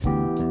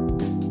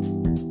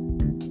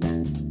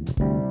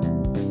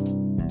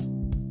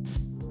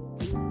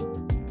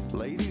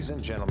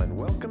gentlemen,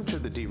 welcome to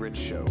the D-Rich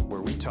Show,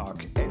 where we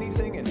talk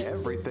anything and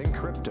everything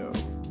crypto.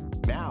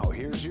 Now,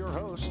 here's your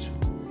host,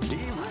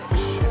 D-Rich.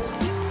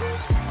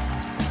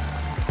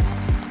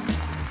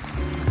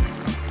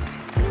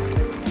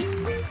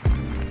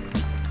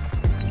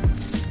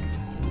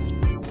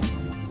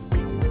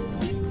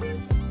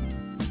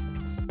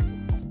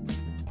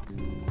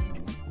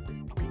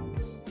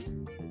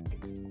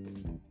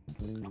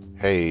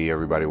 Hey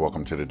everybody,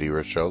 welcome to the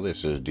D-Rich Show.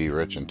 This is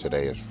D-Rich and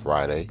today is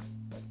Friday,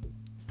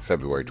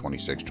 February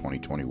 26,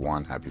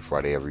 2021. Happy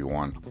Friday,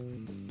 everyone.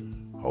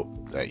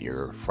 Hope that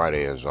your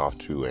Friday is off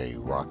to a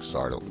rock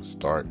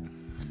start,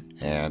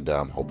 and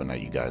I'm hoping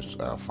that you guys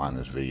find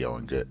this video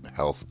in good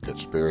health, good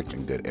spirits,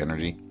 and good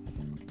energy.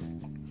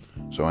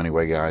 So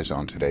anyway, guys,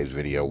 on today's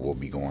video, we'll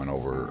be going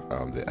over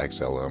the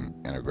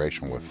XLM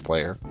integration with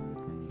Flare,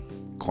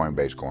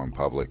 Coinbase going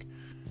public,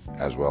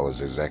 as well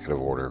as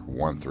Executive Order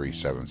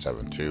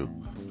 13772,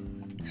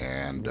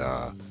 and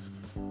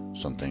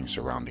some things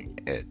surrounding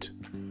it.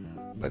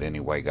 But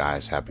anyway,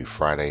 guys, happy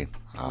Friday.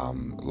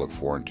 Look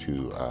forward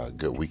to a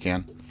good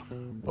weekend.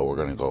 But we're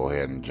going to go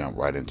ahead and jump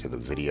right into the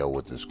video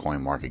with this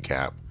coin market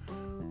cap.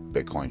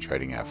 Bitcoin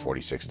trading at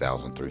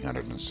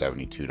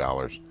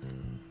 $46,372.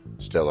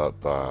 Still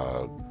up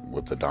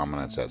with the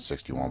dominance at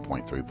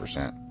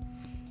 61.3%.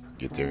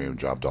 Ethereum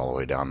dropped all the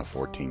way down to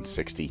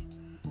 1460.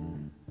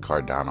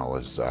 Cardano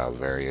is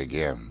very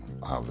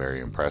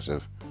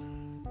impressive,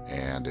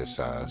 and it's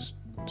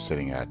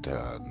sitting at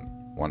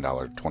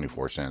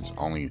 $1.24.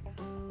 Only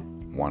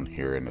one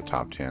here in the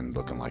top 10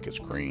 looking like it's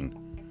green.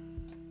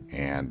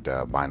 And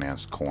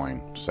Binance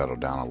Coin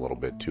settled down a little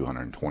bit,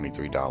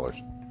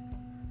 $223,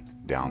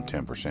 down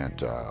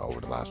 10%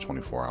 over the last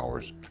 24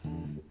 hours.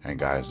 And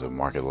guys, the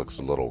market looks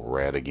a little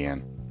red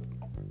again.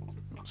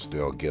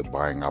 Still good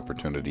buying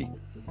opportunity.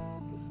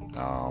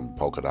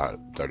 Polkadot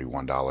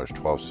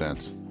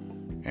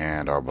 $31.12,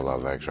 and our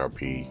beloved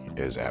XRP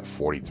is at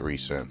 43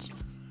 cents,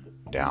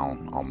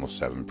 down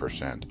almost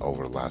 7%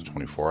 over the last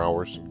 24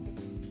 hours.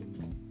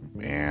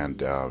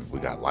 And we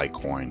got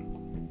Litecoin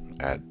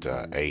at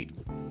 8,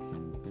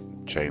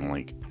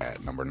 Chainlink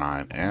at number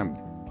 9, and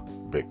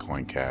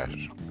Bitcoin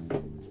Cash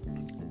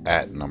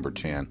at number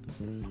 10.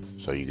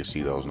 So you can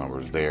see those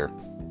numbers there,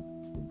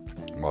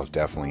 most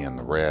definitely in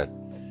the red.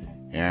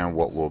 And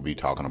what we'll be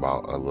talking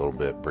about a little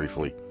bit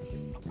briefly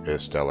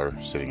is Stellar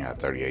sitting at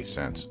 38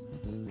 cents.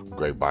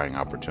 Great buying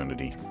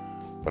opportunity.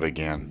 But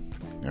again,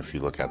 if you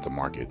look at the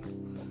market,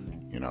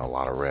 a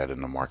lot of red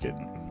in the market.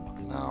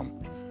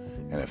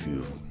 And if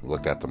you've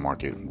looked at the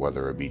market,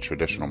 whether it be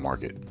traditional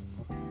market,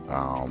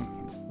 the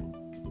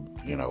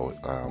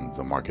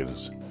market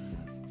has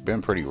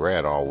been pretty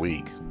red all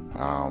week,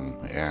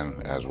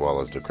 and as well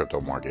as the crypto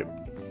market.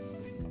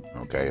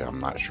 Okay, I'm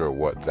not sure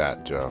what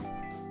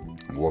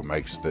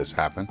makes this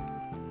happen.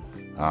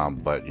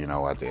 But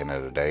at the end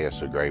of the day,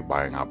 it's a great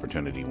buying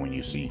opportunity when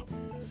you see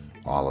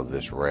all of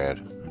this red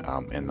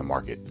in the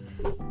market.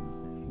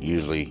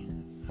 Usually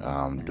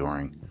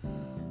during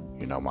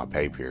my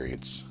pay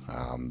periods,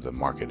 the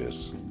market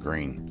is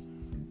green,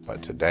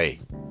 but today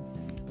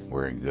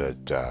we're in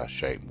good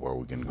shape where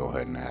we can go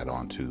ahead and add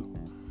on to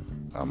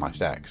my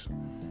stacks.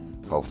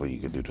 Hopefully you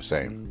can do the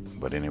same.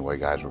 But anyway,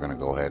 guys, we're going to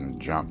go ahead and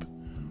jump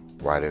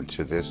right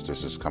into this.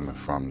 This is coming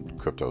from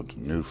Crypto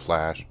News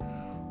Flash.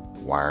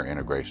 Wire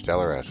integrates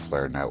Stellar as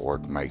Flare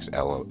Network makes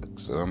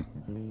LXM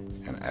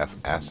an F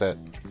asset.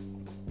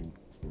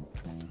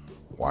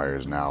 Wire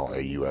is now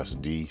a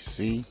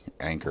USDC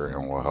anchor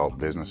and will help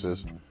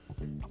businesses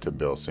to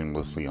build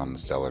seamlessly on the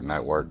Stellar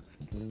network.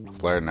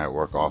 Flare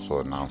Network also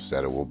announced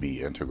that it will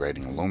be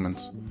integrating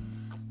Lumen's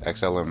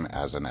XLM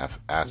as an F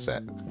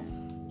asset.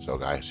 So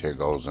guys, here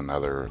goes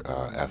another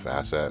F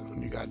asset.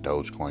 You got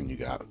Dogecoin, you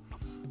got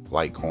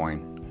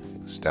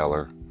Litecoin,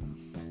 Stellar,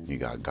 you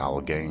got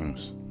Gala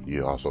Games.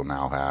 You also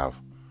now have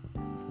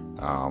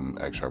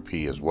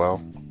XRP as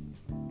well.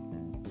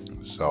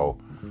 So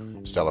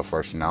Stellar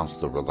first announced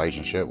the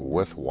relationship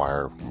with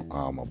Wire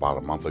about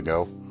a month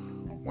ago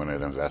when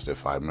it invested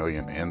 $5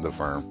 million in the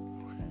firm.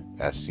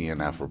 As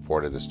CNF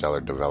reported, the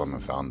Stellar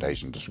Development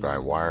Foundation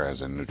described Wire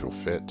as a natural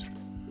fit,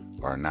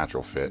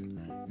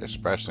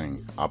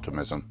 expressing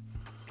optimism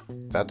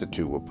that the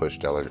two will push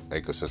Stellar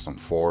ecosystem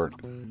forward.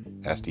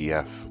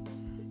 SDF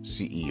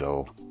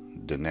CEO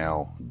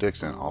Danielle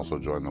Dixon also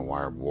joined the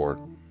Wire board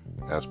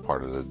as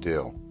part of the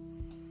deal.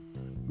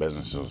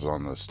 Businesses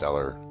on the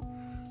Stellar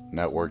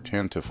network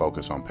tend to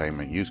focus on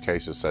payment use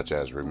cases such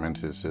as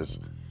remittances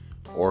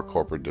or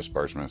corporate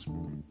disbursements,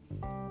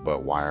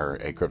 but Wire,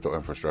 a crypto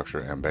infrastructure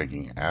and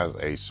banking as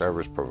a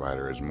service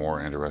provider, is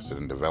more interested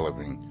in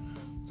developing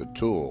the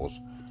tools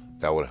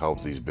that would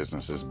help these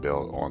businesses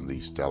build on the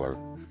Stellar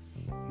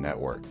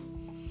network.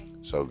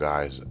 So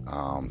guys,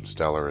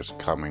 Stellar is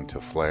coming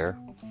to Flare,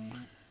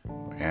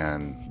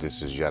 and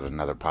this is yet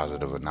another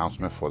positive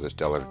announcement for the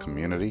Stellar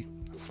community.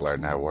 Flare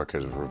Network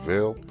has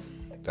revealed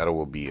that it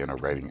will be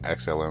integrating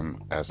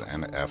XLM as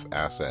an F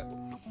asset.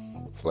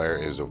 Flare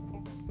is the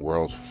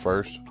world's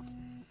first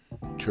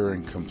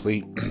Turing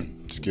complete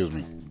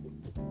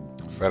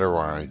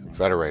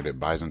federated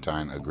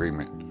Byzantine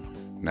agreement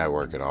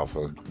network. It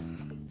offers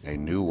a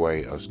new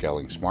way of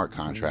scaling smart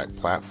contract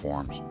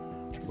platforms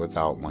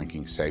without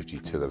linking safety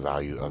to the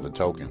value of the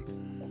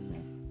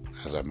token.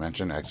 As I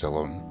mentioned,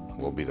 XLM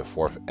will be the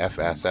fourth F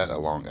asset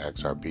along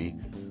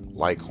XRP,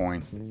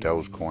 Litecoin,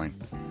 Dogecoin,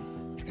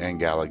 and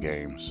Gala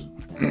Games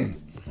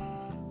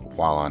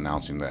while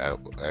announcing the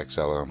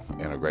XLM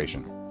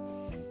integration.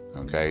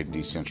 Okay,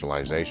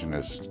 decentralization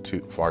is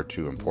far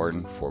too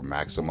important for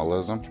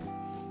maximalism.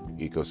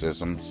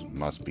 Ecosystems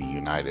must be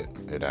united,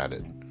 it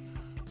added.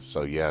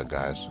 So yeah,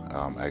 guys,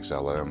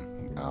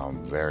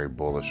 XLM, very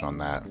bullish on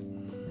that.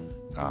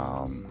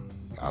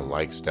 I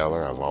like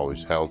Stellar. I've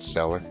always held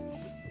Stellar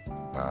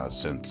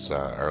since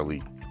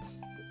early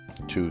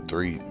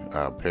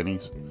 2-3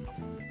 pennies,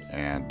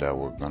 and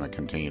we're going to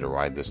continue to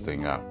ride this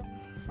thing up.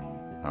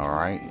 All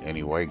right.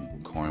 Anyway,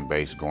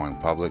 Coinbase going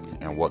public,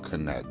 and what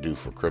can that do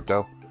for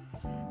crypto?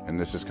 And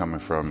this is coming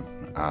from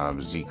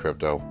Z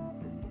Crypto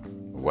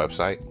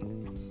website.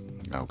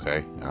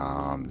 Okay.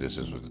 This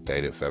is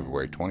dated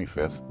February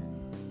 25th.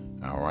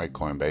 All right.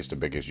 Coinbase, the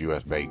biggest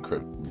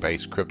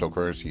US-based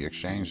cryptocurrency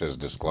exchange, has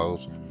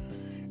disclosed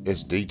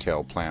its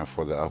detailed plan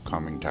for the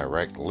upcoming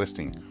direct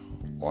listing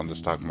on the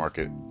stock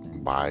market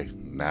by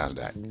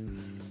NASDAQ.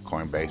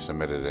 Coinbase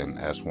submitted an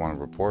S1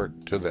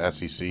 report to the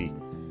SEC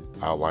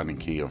outlining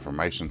key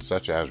information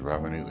such as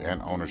revenue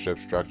and ownership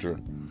structure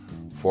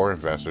for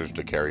investors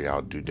to carry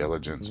out due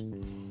diligence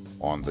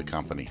on the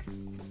company.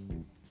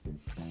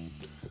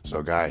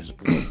 So guys,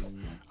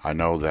 I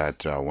know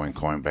that when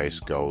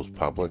Coinbase goes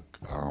public,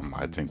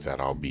 I think that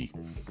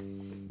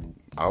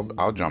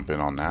I'll jump in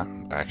on that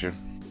action.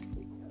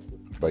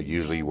 But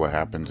usually what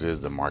happens is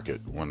the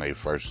market, when they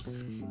first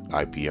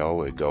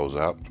IPO, it goes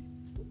up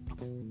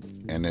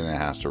and then it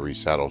has to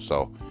resettle.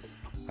 So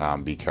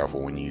be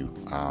careful when you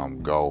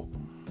go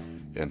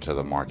into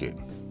the market.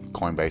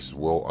 Coinbase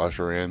will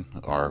usher in,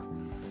 or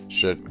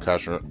should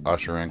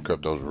usher in,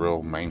 crypto's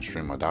real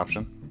mainstream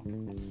adoption.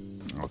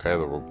 Okay,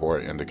 the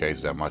report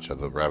indicates that much of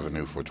the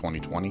revenue for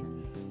 2020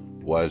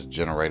 was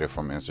generated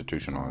from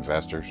institutional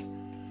investors'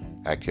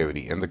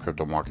 activity in the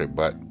crypto market,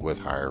 but with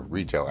higher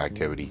retail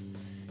activity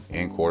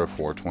in quarter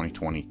 4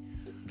 2020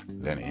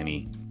 than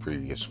any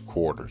previous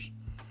quarters.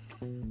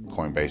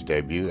 Coinbase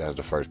debuted as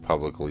the first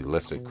publicly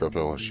listed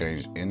crypto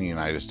exchange in the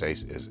United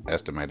States, is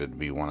estimated to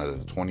be one of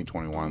the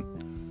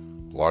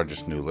 2021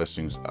 largest new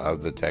listings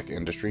of the tech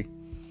industry,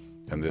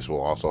 and this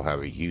will also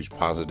have a huge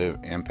positive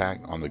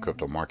impact on the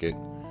crypto market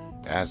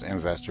as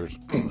investors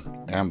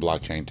and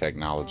blockchain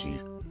technology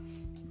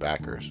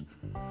backers.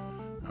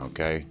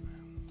 Okay,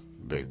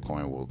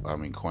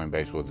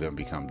 Coinbase will then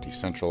become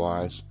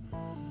decentralized.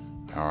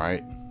 All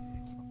right.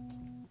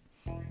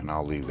 And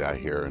I'll leave that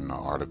here in the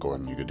article,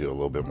 and you can do a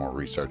little bit more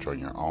research on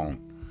your own.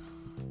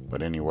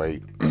 But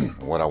anyway,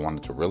 what I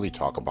wanted to really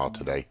talk about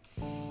today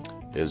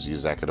is the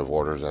executive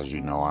orders. As you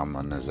know, I'm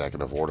an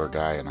executive order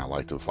guy, and I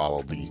like to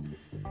follow the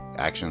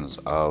actions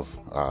of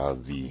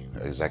the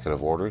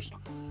executive orders.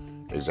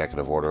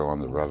 Executive order on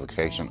the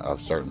revocation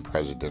of certain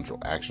presidential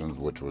actions,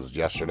 which was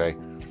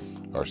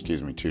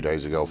 2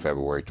 days ago,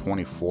 February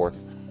 24th,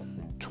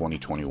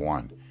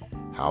 2021.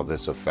 How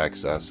this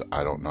affects us,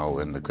 I don't know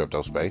in the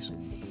crypto space.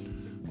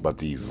 But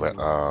the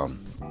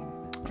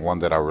one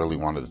that I really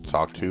wanted to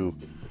talk to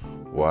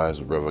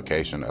was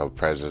revocation of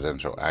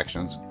presidential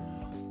actions.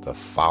 The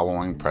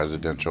following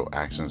presidential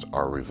actions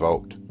are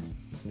revoked.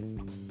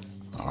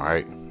 All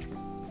right,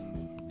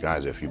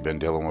 guys, if you've been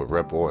dealing with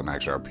Ripple and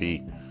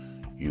XRP,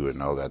 you would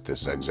know that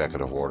this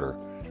executive order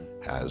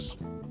has,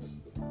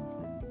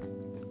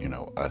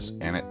 us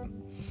in it.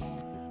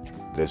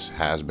 This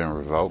has been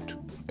revoked.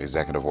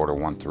 Executive Order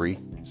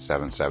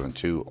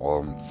 13772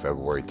 on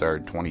February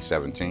 3rd,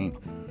 2017,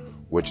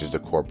 which is the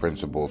core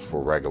principles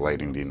for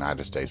regulating the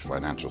United States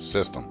financial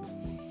system.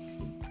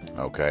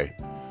 Okay,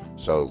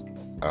 so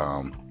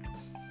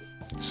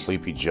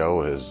Sleepy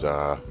Joe has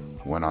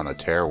went on a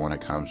tear when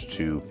it comes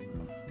to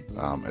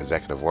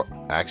executive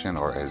action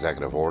or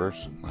executive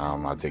orders.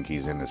 I think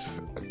he's in his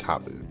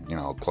top,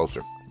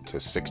 closer to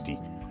 60,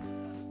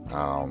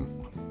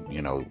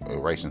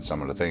 erasing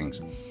some of the things.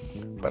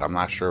 But I'm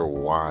not sure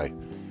why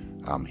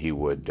he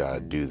would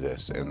do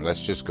this. And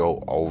let's just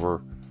go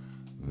over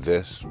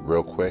this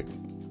real quick.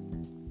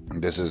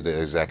 This is the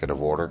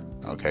executive order.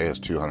 Okay, it's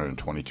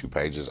 222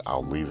 pages.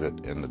 I'll leave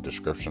it in the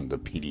description, the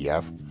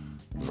PDF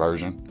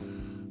version,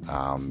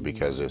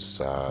 because it's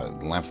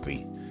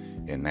lengthy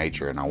in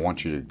nature, and I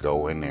want you to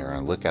go in there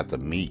and look at the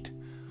meat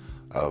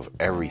of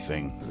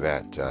everything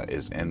that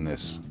is in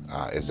this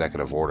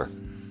executive order,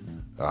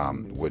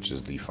 which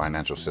is the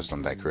financial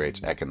system that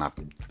creates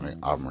economic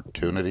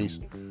opportunities,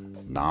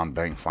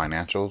 non-bank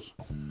financials,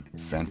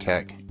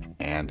 fintech,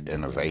 and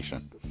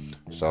innovation.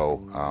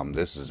 So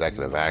this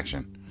executive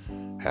action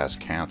has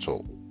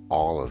canceled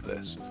all of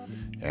this.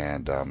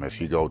 And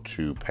if you go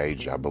to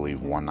page, I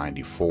believe,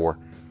 194,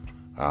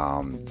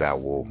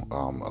 that will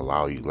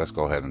allow you. Let's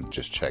go ahead and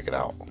just check it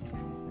out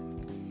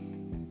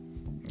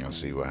and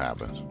see what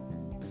happens.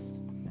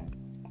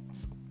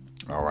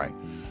 All right.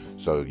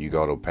 So you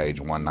go to page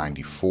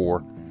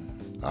 194.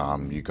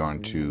 you're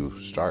going to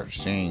start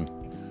seeing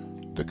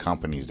the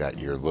companies that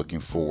you're looking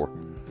for.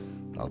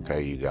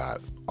 Okay, you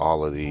got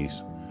all of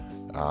these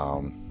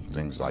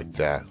things like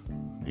that.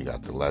 You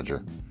got the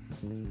ledger.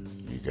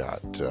 You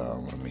got,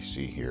 let me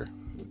see here.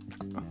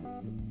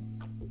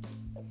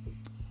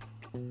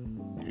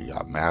 You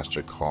got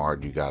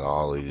MasterCard. You got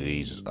all of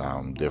these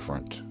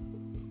different.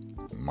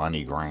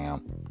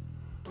 MoneyGram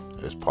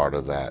is part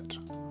of that.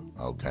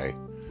 Okay,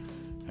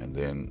 and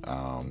then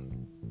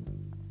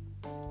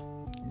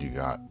you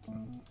got,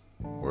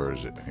 where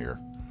is it here?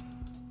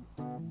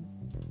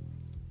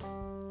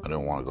 I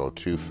don't want to go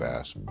too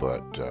fast,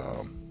 but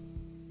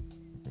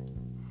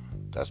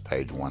that's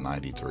page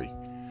 193.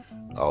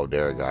 Oh,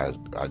 there, guys,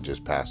 I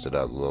just passed it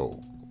up a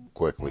little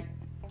quickly.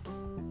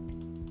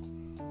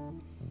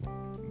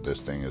 This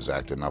thing is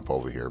acting up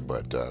over here,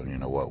 but you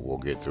know what? We'll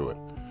get through it.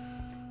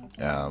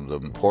 The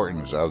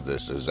importance of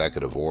this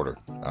executive order.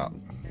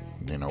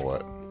 You know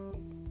what?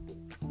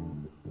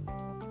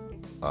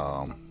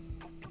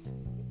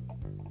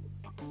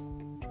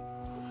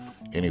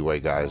 Anyway,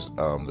 guys,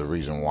 the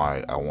reason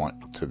why I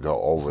want to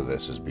go over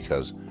this is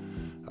because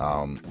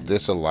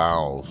this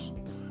allows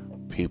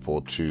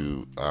people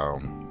to,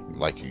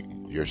 like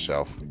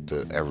yourself,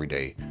 the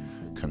everyday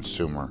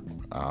consumer,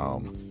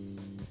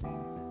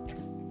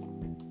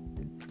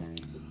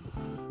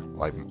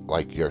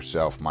 like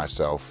yourself,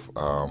 myself,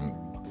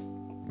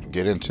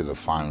 get into the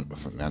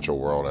financial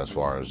world as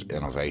far as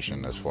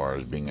innovation, as far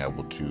as being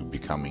able to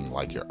becoming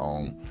like your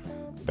own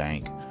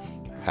bank,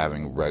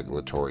 having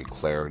regulatory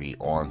clarity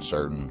on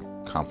certain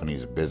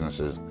companies,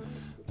 businesses.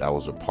 That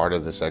was a part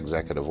of this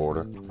executive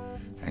order.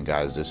 And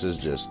guys, this is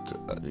just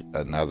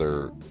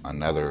another. I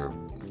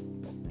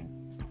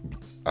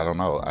don't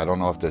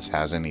know if this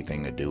has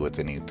anything to do with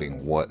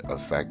anything, what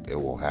effect it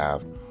will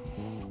have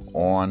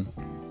on.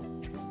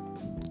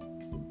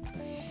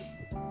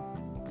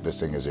 This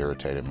thing is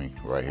irritating me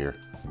right here.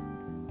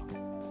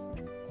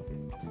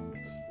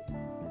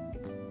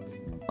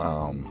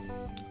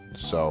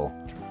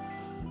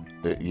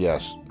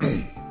 Yes.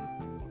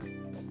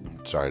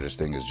 Sorry, this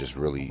thing is just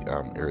really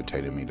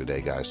irritating me today,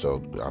 guys. So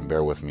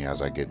bear with me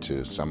as I get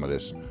to some of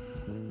this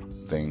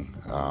thing.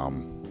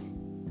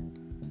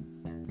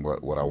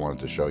 What I wanted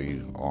to show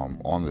you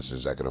on this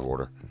executive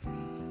order.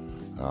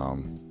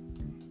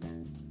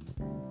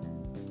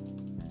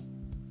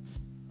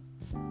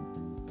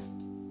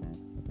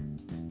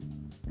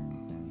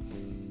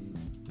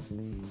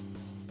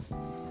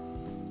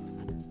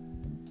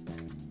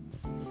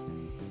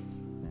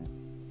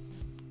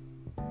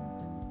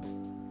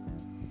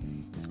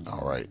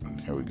 All right,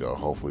 here we go.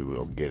 Hopefully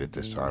we'll get it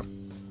this time.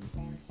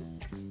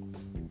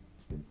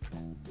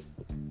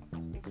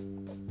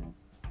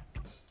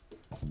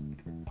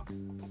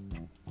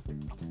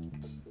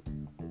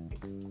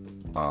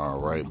 All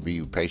right,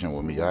 be patient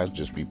with me, guys.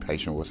 Just be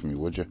patient with me,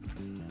 would you?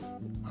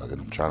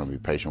 I'm trying to be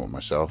patient with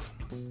myself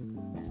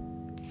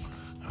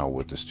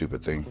with this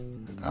stupid thing.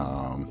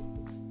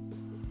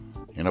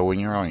 You know, when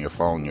you're on your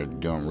phone, you're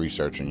doing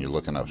research and you're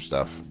looking up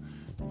stuff,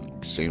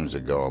 it seems to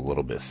go a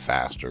little bit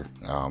faster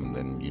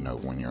than, you know,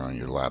 when you're on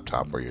your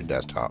laptop or your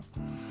desktop.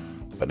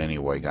 But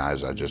anyway,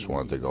 guys, I just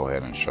wanted to go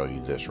ahead and show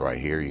you this right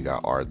here. You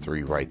got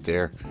R3 right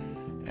there,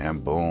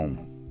 and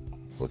boom,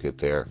 look at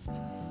there,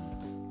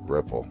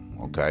 Ripple.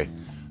 Okay,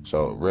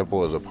 so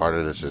Ripple is a part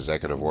of this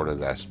executive order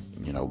that's,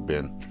 you know,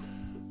 been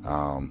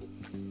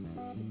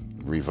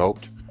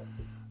revoked.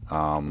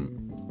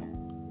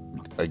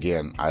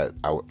 Again,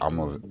 I'm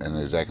an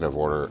executive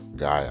order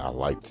guy. I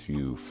like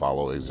to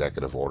follow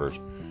executive orders.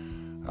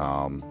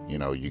 You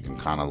know, you can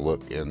kind of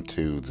look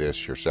into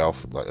this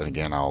yourself.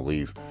 Again, I'll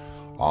leave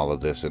all of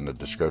this in the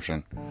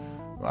description.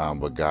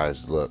 But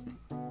guys, look,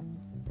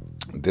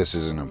 this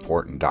is an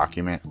important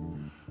document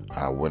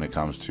when it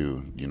comes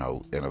to, you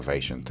know,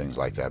 innovation, things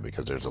like that,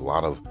 because there's a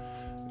lot of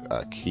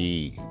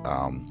key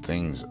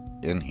things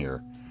in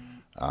here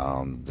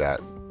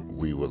that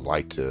we would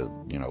like to,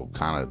 you know,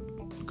 kind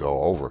of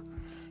go over.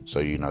 So,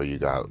 you know, you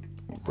got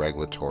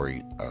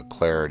regulatory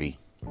clarity.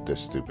 This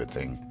stupid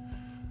thing.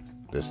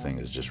 This thing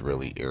is just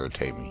really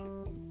irritating me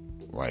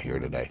right here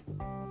today.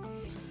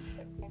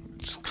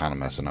 It's kind of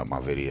messing up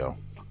my video,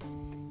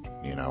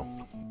 you know.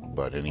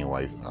 But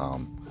anyway,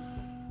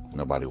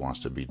 nobody wants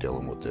to be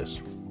dealing with this.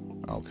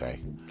 Okay.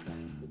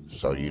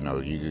 So, you know,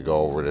 you could go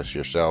over this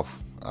yourself.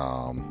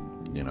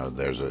 You know,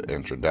 there's an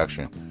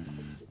introduction.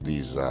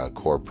 These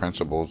core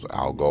principles.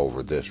 I'll go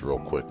over this real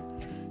quick,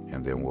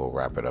 and then we'll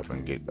wrap it up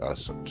and get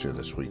us to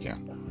this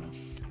weekend.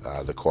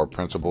 The core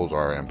principles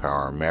are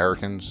empower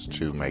Americans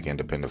to make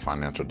independent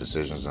financial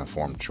decisions and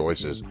informed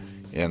choices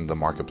in the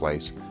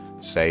marketplace,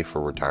 save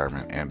for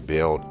retirement, and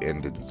build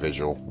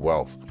individual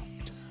wealth,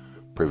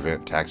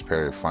 prevent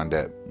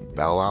taxpayer-funded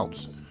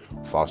bailouts,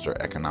 foster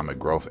economic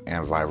growth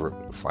and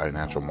vibrant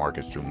financial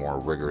markets through more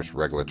rigorous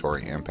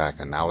regulatory impact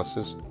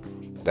analysis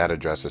that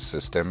addresses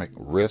systemic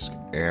risk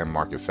and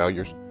market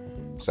failures,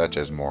 such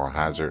as moral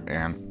hazard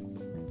and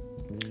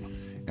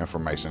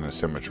information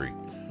asymmetry,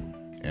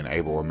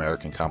 enable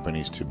American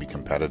companies to be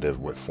competitive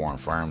with foreign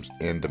firms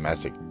in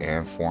domestic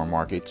and foreign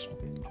markets,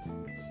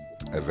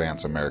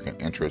 advance American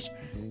interests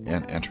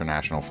in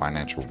international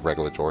financial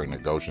regulatory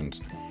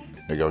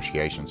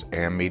negotiations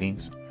and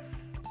meetings,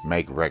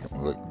 make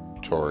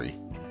regulatory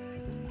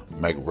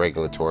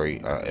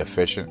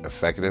efficient,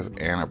 effective,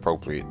 and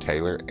appropriate,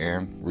 tailor,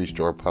 and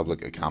restore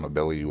public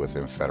accountability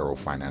within federal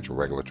financial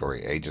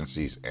regulatory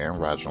agencies, and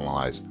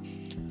rationalize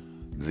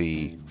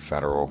the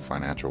federal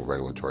financial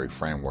regulatory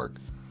framework.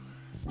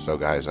 So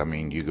guys, I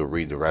mean, you could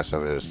read the rest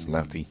of it. It's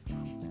lengthy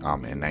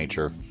in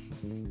nature,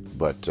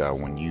 but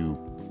when you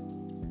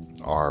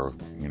are,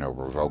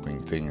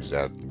 revoking things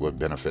that would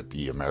benefit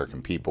the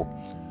American people,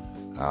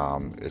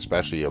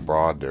 especially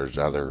abroad, there's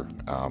other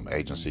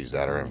agencies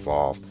that are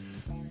involved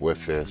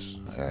with this,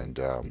 and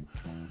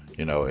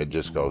it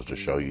just goes to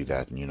show you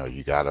that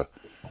you gotta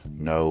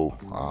know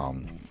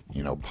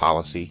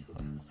policy,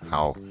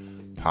 how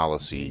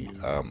policy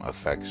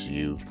affects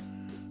you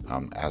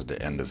as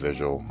the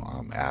individual,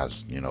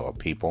 as a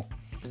people.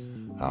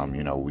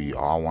 We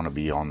all want to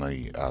be on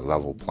the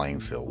level playing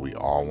field. We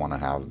all want to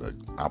have the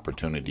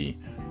opportunity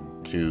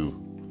to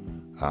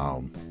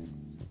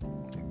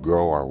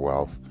grow our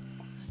wealth,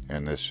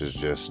 and this is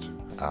just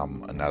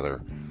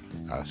another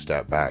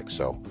step back.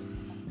 So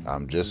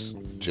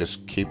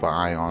just keep an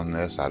eye on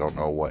this. I don't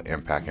know what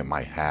impact it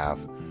might have,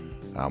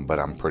 but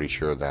I'm pretty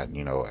sure that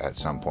at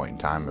some point in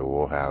time it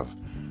will have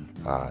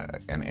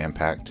an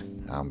impact,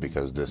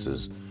 because this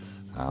is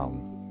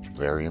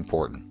very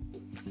important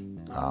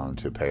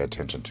to pay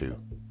attention to.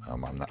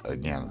 I'm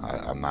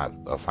not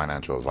a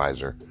financial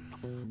advisor.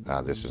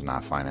 This is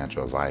not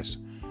financial advice.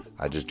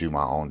 I just do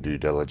my own due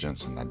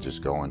diligence, and I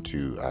just go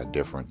into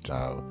different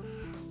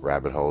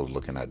rabbit holes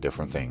looking at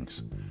different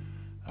things.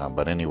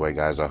 But anyway,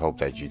 guys, I hope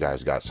that you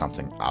guys got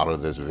something out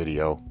of this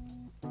video.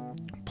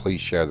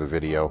 Please share the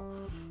video,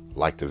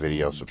 like the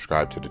video,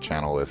 subscribe to the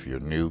channel if you're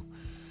new.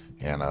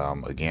 And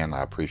again,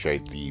 I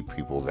appreciate the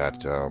people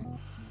that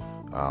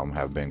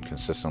have been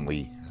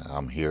consistently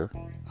here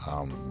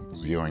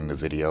viewing the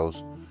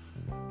videos.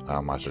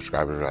 My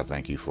subscribers, I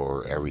thank you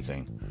for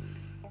everything.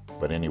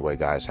 But anyway,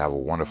 guys, have a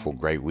wonderful,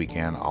 great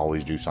weekend.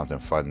 Always do something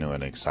fun, new,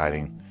 and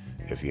exciting.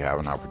 If you have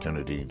an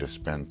opportunity to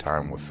spend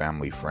time with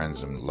family,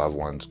 friends, and loved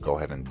ones, go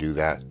ahead and do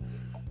that,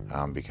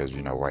 because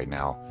right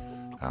now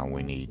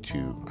we need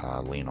to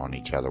lean on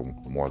each other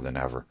more than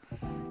ever,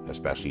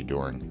 especially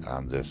during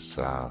this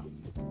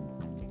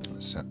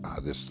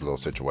little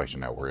situation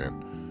that we're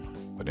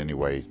in. But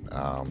anyway,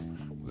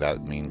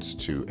 that means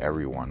to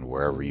everyone,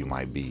 wherever you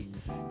might be,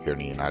 here in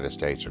the United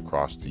States,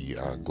 across the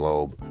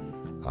globe,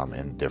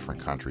 in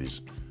different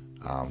countries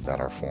that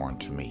are foreign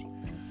to me.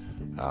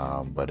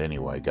 But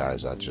anyway,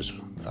 guys, I just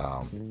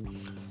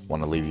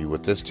want to leave you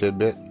with this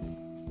tidbit.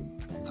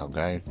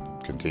 Okay,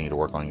 continue to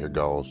work on your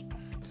goals,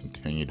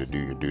 continue to do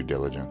your due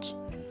diligence,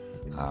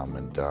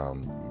 and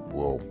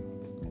we'll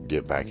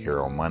get back here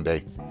on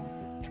Monday,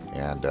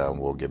 and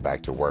we'll get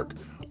back to work.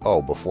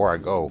 Oh, before I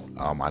go,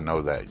 I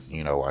know that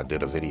I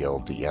did a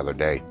video the other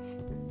day.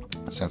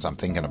 Since I'm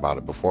thinking about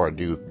it, before I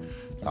do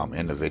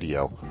end the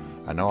video,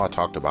 I know I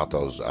talked about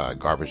those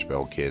garbage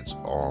pail kids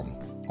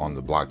on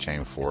the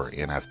blockchain for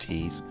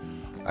NFTs.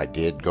 I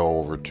did go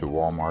over to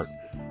Walmart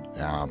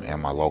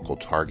and my local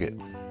Target.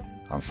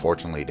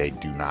 Unfortunately, they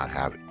do not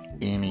have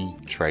any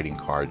trading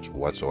cards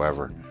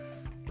whatsoever,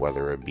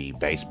 whether it be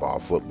baseball,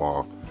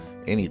 football,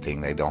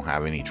 anything. They don't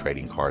have any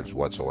trading cards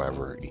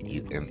whatsoever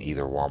in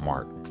either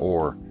Walmart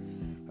or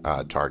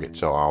Target.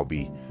 So I'll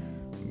be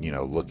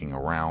looking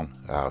around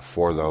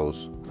for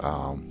those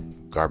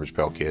garbage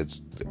pail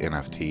kids, the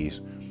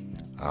NFTs.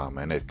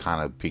 And it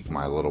kind of piqued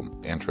my little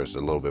interest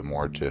a little bit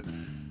more to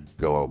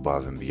go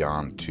above and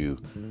beyond to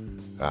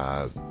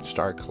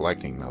start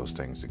collecting those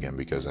things again,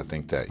 because I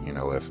think that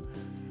if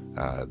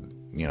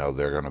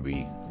they're going to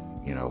be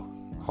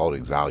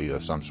holding value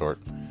of some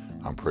sort,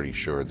 I'm pretty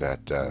sure that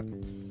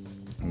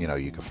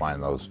you can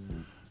find those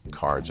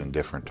cards in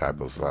different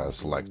type of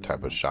select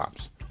type of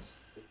shops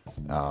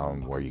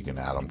where you can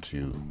add them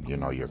to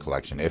your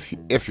collection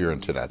if you're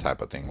into that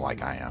type of thing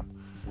like I am.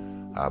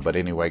 But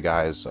anyway,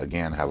 guys,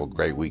 again, have a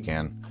great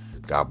weekend.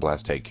 God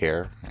bless, take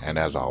care, and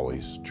as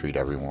always, treat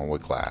everyone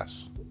with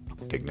class,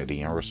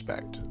 dignity, and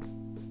respect.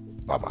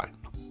 Bye-bye.